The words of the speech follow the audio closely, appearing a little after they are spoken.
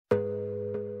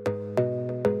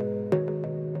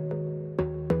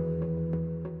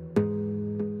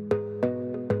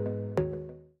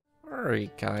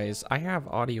Alright guys, I have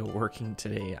audio working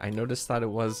today. I noticed that it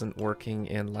wasn't working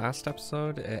in last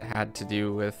episode. It had to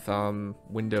do with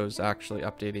Windows actually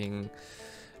updating,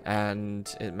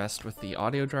 and it messed with the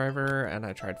audio driver, and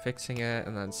I tried fixing it,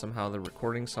 and then somehow the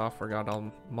recording software got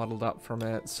all muddled up from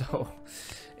it, so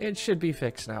it should be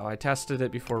fixed now. I tested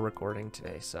it before recording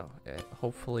today, so it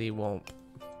hopefully won't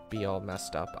be all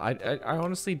messed up. I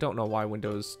honestly don't know why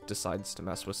Windows decides to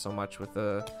mess with so much with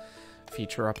the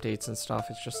feature updates and stuff.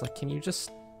 It's just like, can you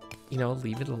just, you know,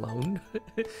 leave it alone?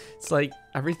 It's like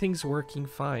everything's working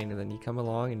fine, and then you come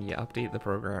along and you update the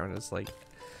program, and it's like,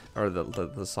 or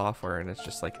the software, and it's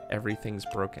just like everything's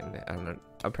broken. And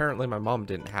apparently my mom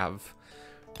didn't have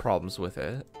problems with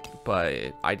it,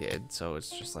 but I did, so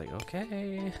it's just like,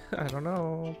 okay, I don't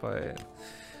know, but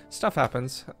stuff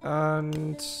happens,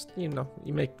 and you know,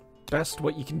 you make best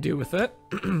what you can do with it,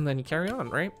 then you carry on,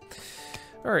 right?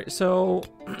 All right, so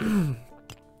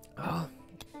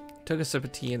took a sip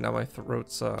of tea, and now my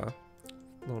throat's a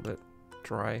little bit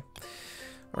dry.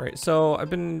 All right, so I've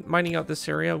been mining out this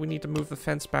area. We need to move the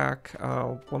fence back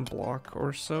 1 block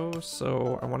or so.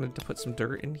 So I wanted to put some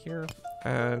dirt in here,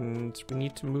 and we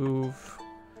need to move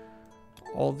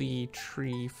all the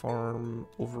tree farm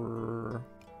over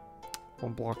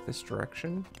 1 block this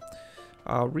direction.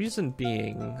 Reason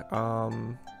being,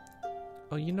 oh,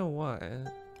 you know what?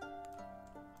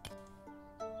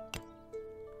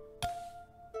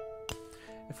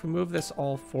 If we move this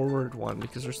all forward 1,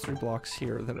 because there's 3 blocks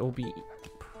here, then it will be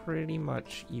pretty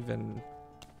much even-ish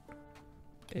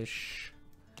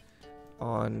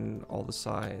on all the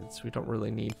sides. We don't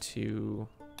really need to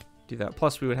do that.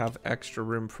 Plus, we would have extra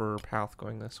room for path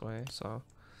going this way, so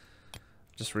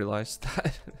just realized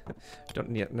that. Don't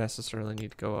necessarily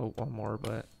need to go out 1 more,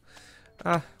 but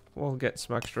we'll get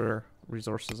some extra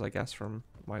resources, I guess, from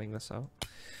mining this out.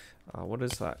 What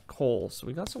is that? Coal. So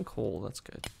we got some coal. That's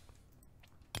good.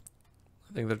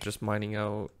 I think they're just mining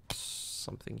out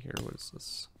something here. What is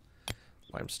this?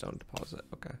 Limestone deposit.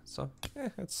 Okay, so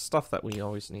it's stuff that we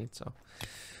always need. So,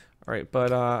 all right,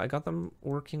 but I got them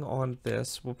working on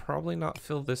this. We'll probably not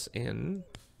fill this in.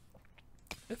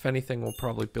 If anything, we'll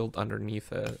probably build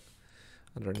underneath it,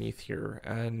 underneath here,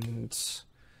 and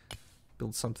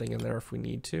build something in there if we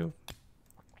need to,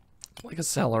 like a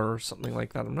cellar or something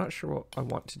like that. I'm not sure what I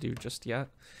want to do just yet,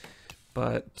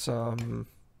 but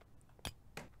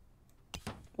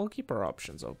we'll keep our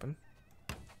options open.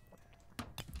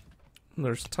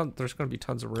 There's going to be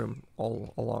tons of room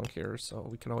all along here, so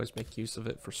we can always make use of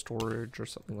it for storage or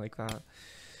something like that.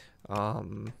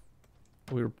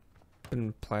 We've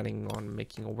been planning on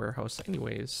making a warehouse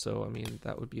anyways, so I mean,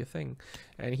 that would be a thing.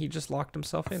 And he just locked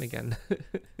himself in again.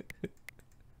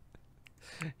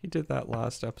 He did that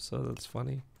last episode. That's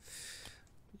funny.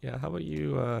 Yeah, how about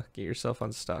you get yourself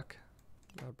unstuck?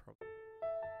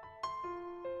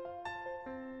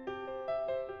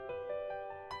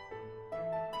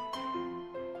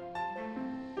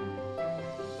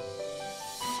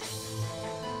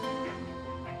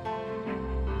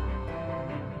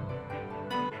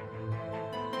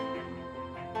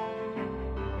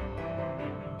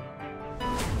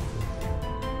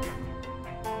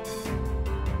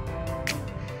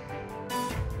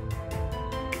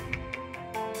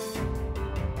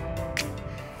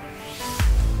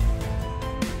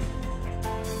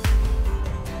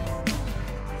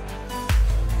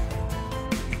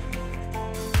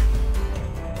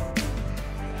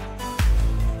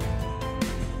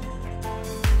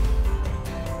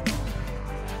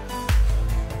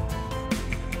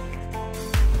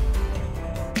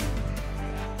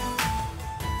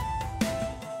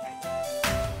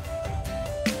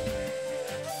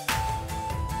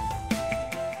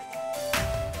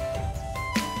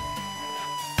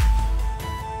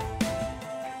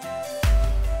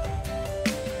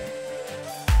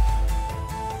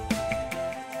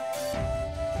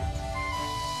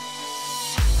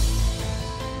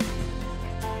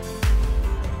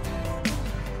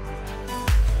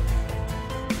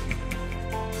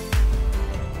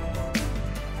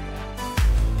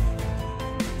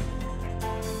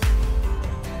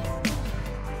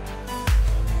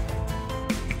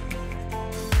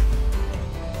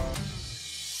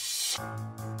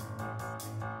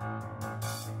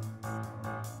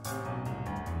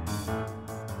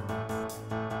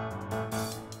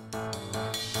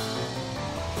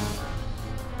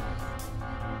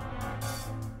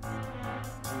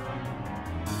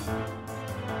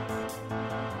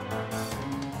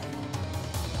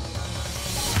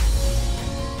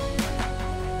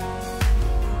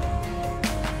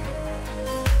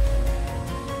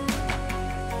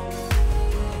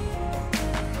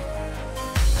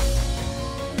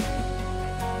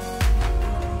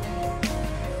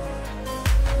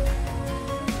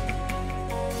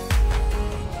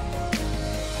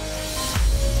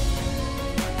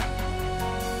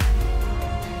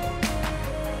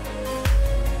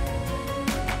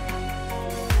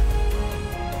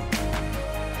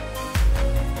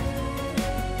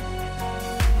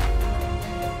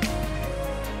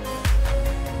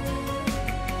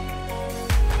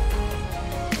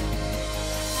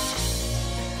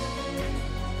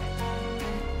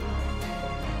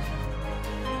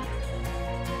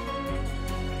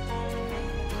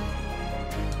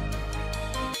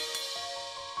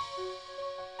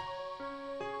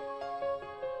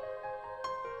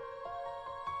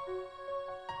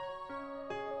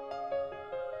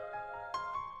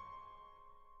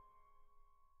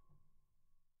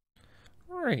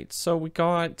 Alright, so we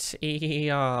got a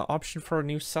option for a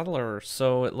new settler.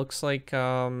 So it looks like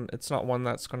it's not one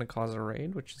that's going to cause a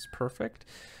raid, which is perfect.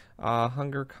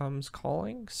 Hunger comes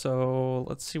calling. So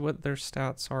let's see what their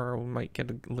stats are. We might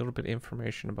get a little bit of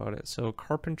information about it. So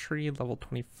carpentry, level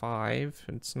 25.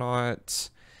 It's not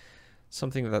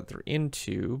something that they're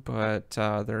into, but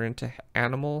they're into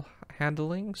animal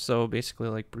handling. So basically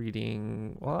like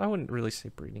breeding, well, I wouldn't really say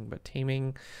breeding, but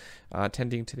taming,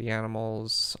 tending to the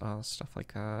animals, stuff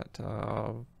like that.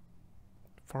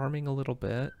 Farming a little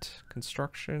bit,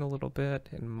 construction a little bit,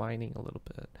 and mining a little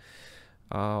bit.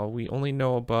 We only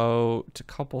know about a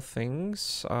couple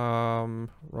things.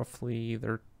 Roughly,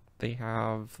 they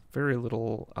have very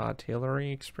little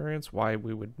tailoring experience. Why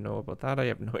we would know about that, I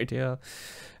have no idea.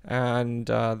 And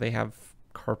they have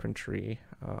carpentry,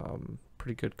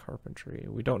 pretty good carpentry.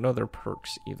 We don't know their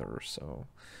perks either, so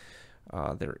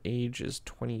their age is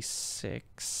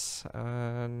 26,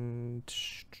 and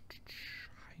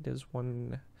height is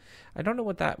 1. I don't know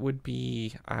what that would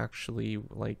be actually,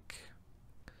 like,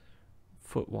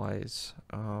 foot-wise.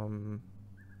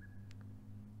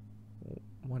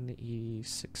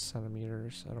 186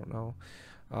 centimeters. I don't know.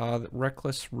 The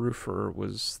Reckless Roofer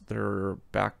was their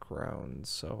background.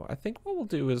 So I think what we'll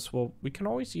do is we can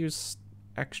always use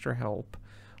extra help.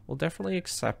 We'll definitely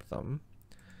accept them.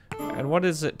 And what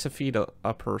is it to feed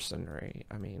a person, right?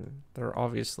 I mean, they're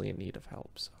obviously in need of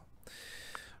help. So,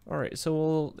 all right, so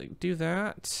we'll do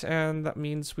that, and that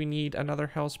means we need another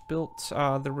house built.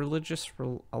 The religious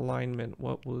alignment.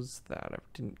 What was that? I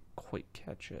didn't quite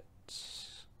catch it.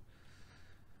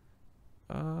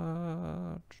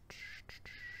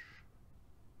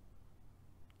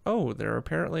 Oh, they're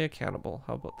apparently a cannibal.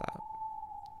 How about that?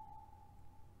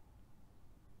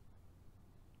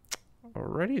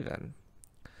 Alrighty then.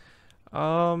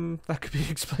 That could be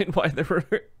explained why they were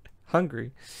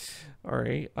hungry.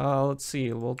 Alright, let's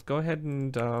see. We'll go ahead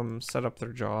and set up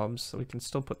their jobs so we can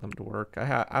still put them to work.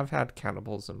 I've had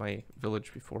cannibals in my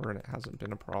village before and it hasn't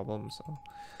been a problem, so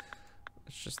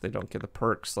it's just they don't get the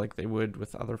perks like they would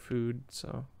with other food.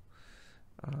 So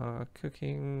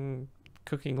cooking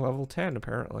level 10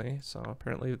 apparently. So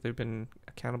apparently they've been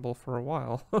a cannibal for a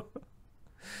while.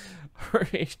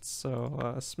 Alright,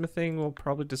 so smithing will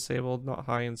probably disabled, not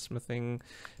high in smithing.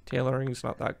 Tailoring's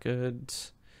not that good.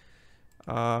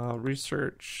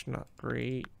 Research, not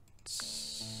great.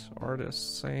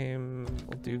 Artist, same.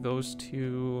 We'll do those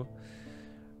two.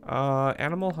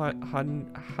 Animal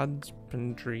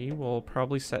husbandry will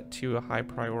probably set to a high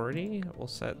priority. We'll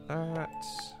set that.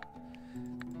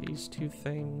 These two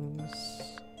things.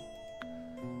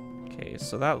 Okay,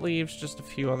 so that leaves just a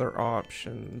few other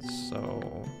options.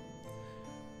 So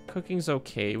cooking's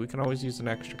okay. We can always use an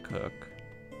extra cook.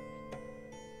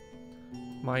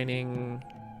 Mining.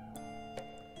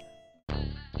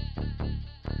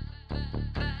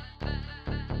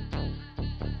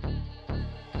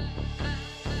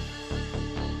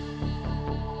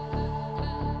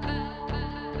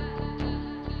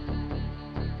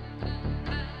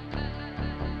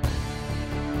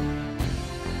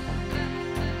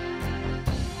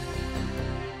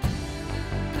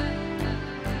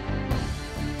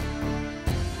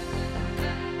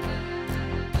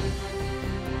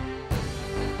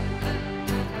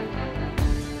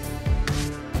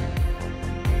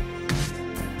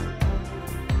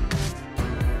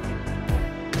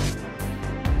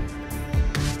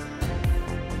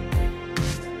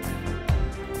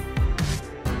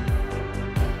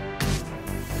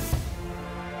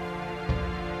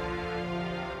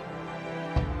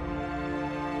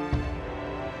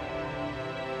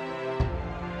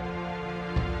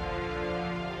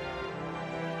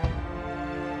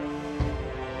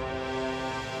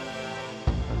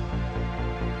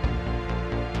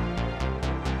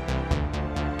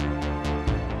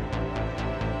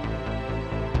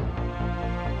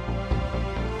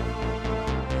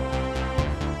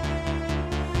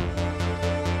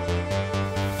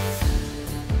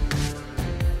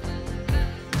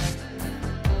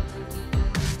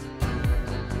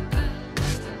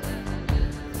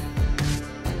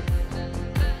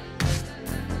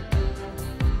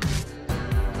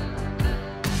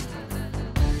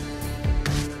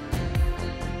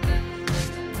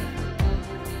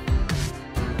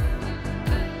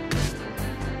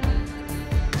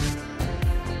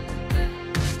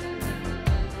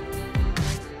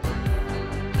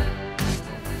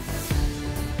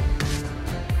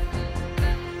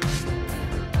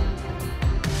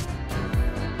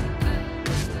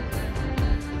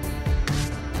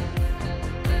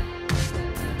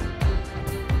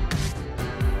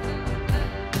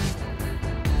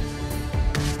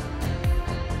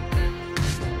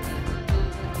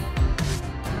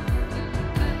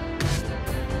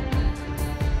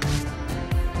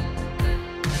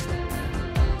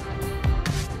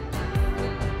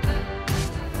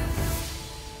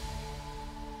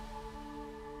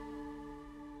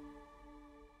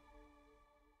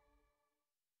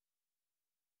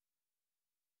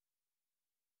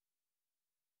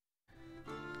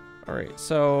 Alright,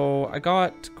 so I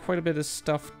got quite a bit of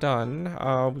stuff done.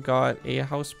 We got a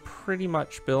house pretty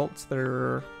much built.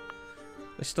 They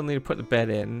still need to put the bed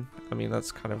in. I mean,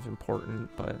 that's kind of important,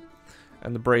 but...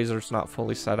 And the brazer's not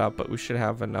fully set up, but we should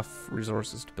have enough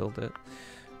resources to build it.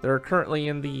 They're currently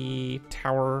in the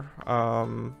tower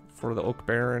for the Oak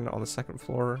Baron on the 2nd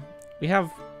floor. We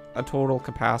have a total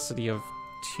capacity of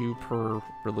 2 per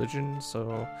religion,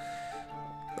 so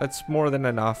that's more than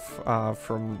enough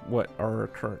from what our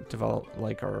current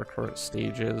our current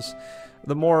stage is.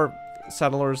 The more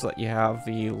settlers that you have,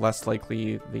 the less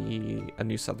likely a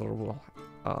new settler will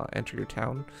enter your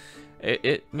town.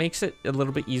 It makes it a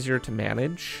little bit easier to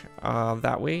manage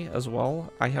that way as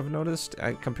well, I have noticed,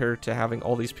 compared to having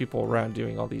all these people around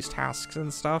doing all these tasks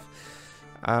and stuff.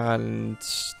 And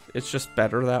it's just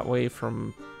better that way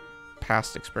from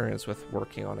past experience with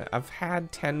working on it. I've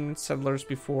had 10 settlers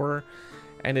before,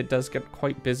 and it does get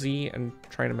quite busy and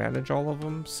trying to manage all of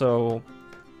them, so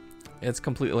it's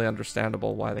completely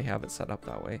understandable why they have it set up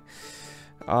that way.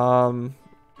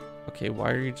 Okay, why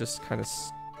are you just kind of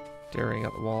staring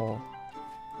at the wall?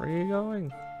 Where are you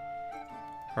going?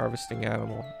 Harvesting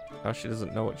animal. Now she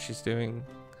doesn't know what she's doing.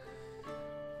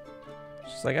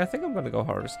 She's like, I think I'm gonna go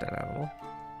harvest an animal.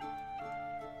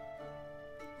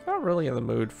 Not really in the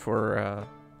mood for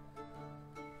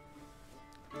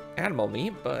animal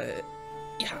meat, but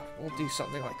yeah, we'll do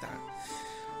something like that.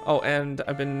 Oh, and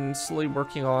I've been slowly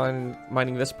working on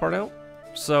mining this part out,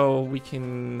 so we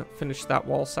can finish that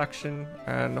wall section,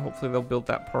 and hopefully they'll build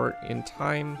that part in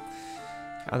time.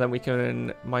 And then we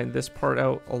can mine this part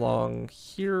out along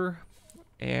here,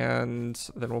 and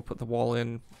then we'll put the wall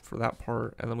in for that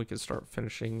part, and then we can start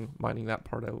finishing mining that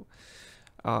part out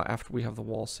after we have the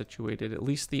wall situated, at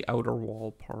least the outer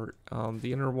wall part.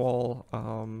 The inner wall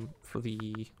for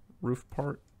the roof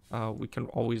part, we can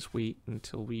always wait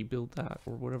until we build that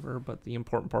or whatever, but the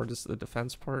important part is the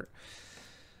defense part.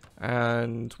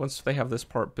 And once they have this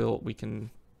part built, we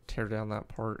can tear down that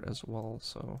part as well,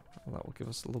 so that will give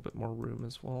us a little bit more room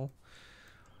as well.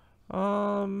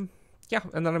 Yeah,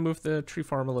 and then I moved the tree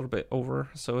farm a little bit over,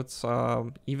 so it's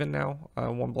even now.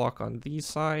 1 block on these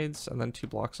sides, and then 2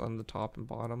 blocks on the top and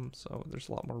bottom, so there's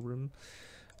a lot more room.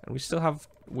 And we still have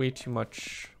way too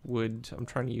much wood. I'm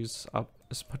trying to use up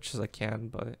as much as I can,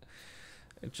 but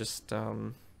it just,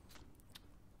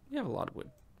 we have a lot of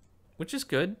wood, which is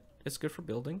good. It's good for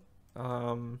building.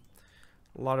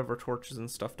 A lot of our torches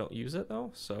and stuff don't use it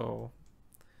though, so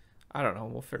I don't know,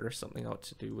 we'll figure something out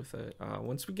to do with it.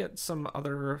 Once we get some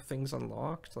other things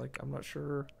unlocked, like I'm not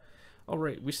sure. Oh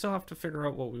right, we still have to figure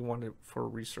out what we wanted for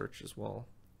research as well.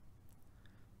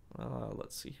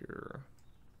 Let's see here.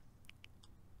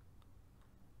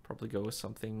 Probably go with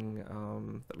something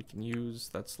that we can use.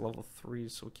 That's level 3,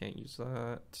 so we can't use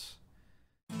that.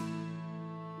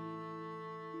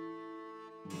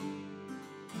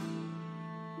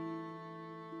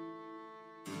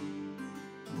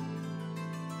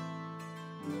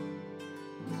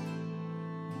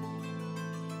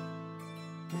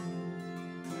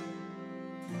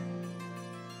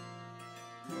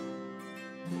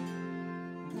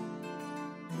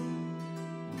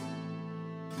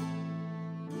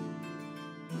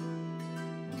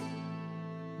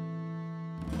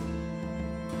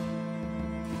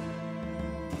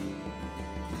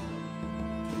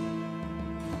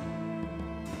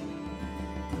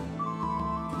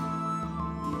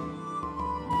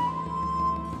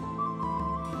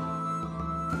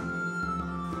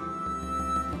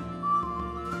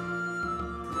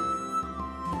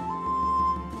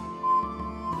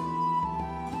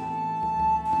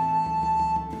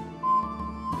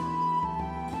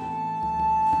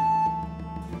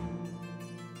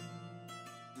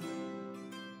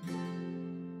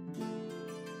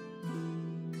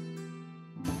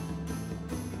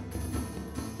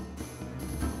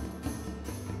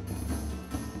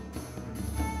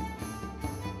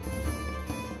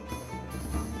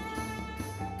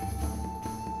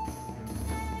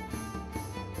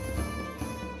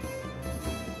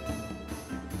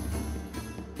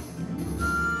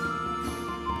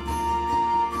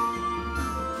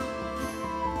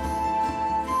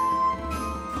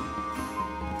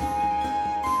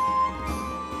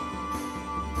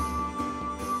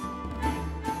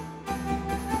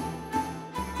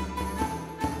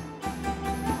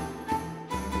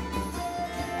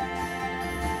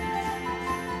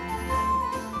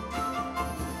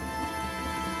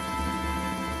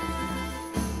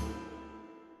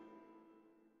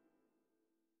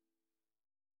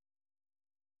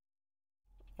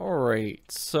 Alright,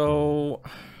 so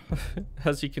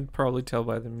as you can probably tell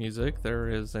by the music, there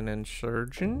is an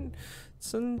insurgent.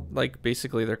 And like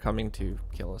basically they're coming to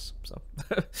kill us. So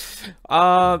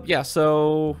yeah,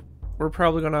 so we're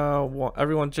probably gonna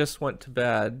everyone just went to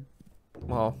bed.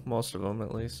 Well, most of them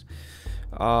at least.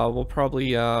 We'll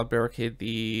probably barricade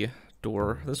the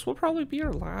door. This will probably be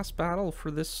our last battle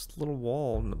for this little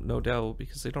wall, no doubt,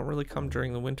 because they don't really come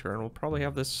during the winter, and we'll probably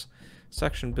have this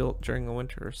section built during the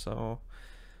winter, so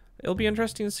it'll be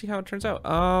interesting to see how it turns out.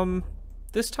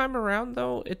 This time around,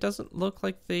 though, it doesn't look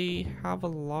like they have a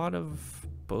lot of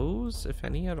bows, if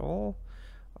any at all.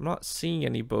 I'm not seeing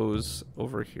any bows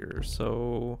over here,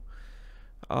 so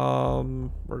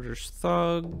murderous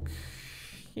thug,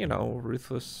 you know,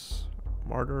 ruthless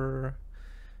martyr,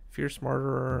 fierce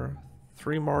martyr,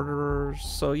 3 martyrers.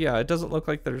 So yeah, it doesn't look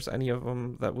like there's any of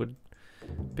them that would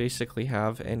basically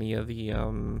have any of the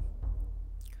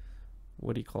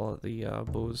what do you call it, the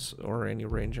bows or any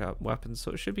range weapons.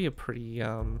 So it should be a pretty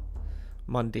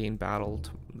mundane battle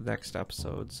next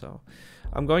episode. So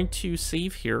I'm going to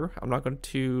save here. I'm not going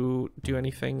to do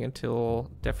anything until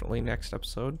definitely next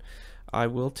episode. I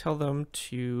will tell them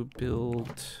to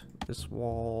build this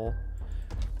wall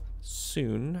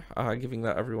soon, given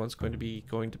that everyone's going to be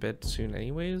going to bed soon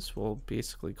anyways. We'll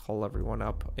basically call everyone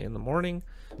up in the morning.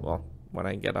 Well, when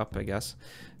I get up, I guess.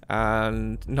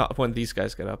 And not when these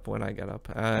guys get up, when I get up.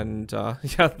 And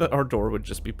yeah, our door would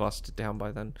just be busted down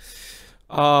by then.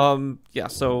 Yeah,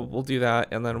 so we'll do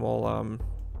that, and then we'll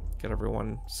get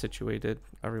everyone situated,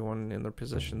 everyone in their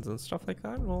positions and stuff like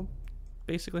that, and we'll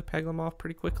basically peg them off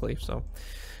pretty quickly. So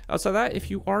outside that,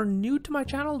 if you are new to my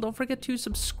channel, don't forget to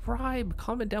subscribe,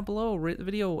 comment down below, rate the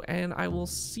video, and I will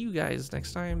see you guys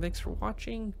next time. Thanks for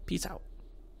watching. Peace out.